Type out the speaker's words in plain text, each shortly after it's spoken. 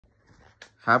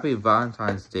Happy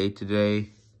Valentine's Day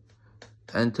today.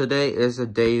 And today is a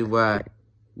day where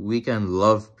we can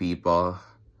love people.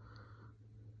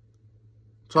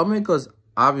 Some because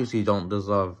obviously don't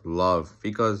deserve love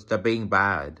because they're being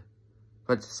bad.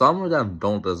 But some of them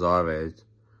don't deserve it.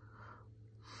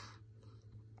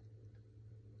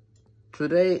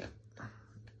 Today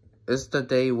is the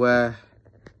day where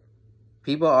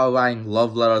people are writing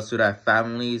love letters to their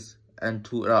families and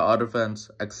to their other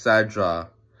friends, etc.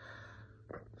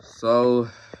 So,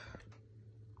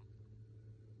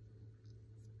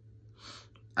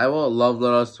 I wrote love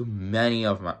letters to many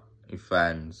of my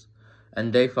friends,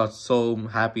 and they felt so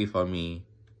happy for me.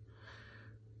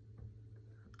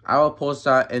 I will post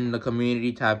that in the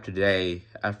community tab today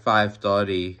at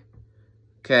 5:30.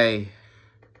 Okay.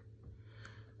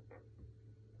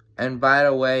 And by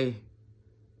the way,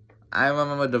 I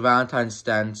remember the Valentine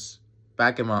stands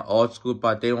back in my old school,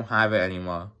 but they don't have it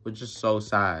anymore, which is so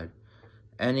sad.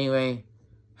 Anyway,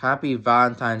 happy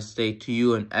Valentine's Day to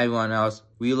you and everyone else.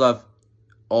 We love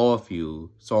all of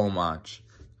you so much.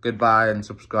 Goodbye and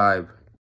subscribe.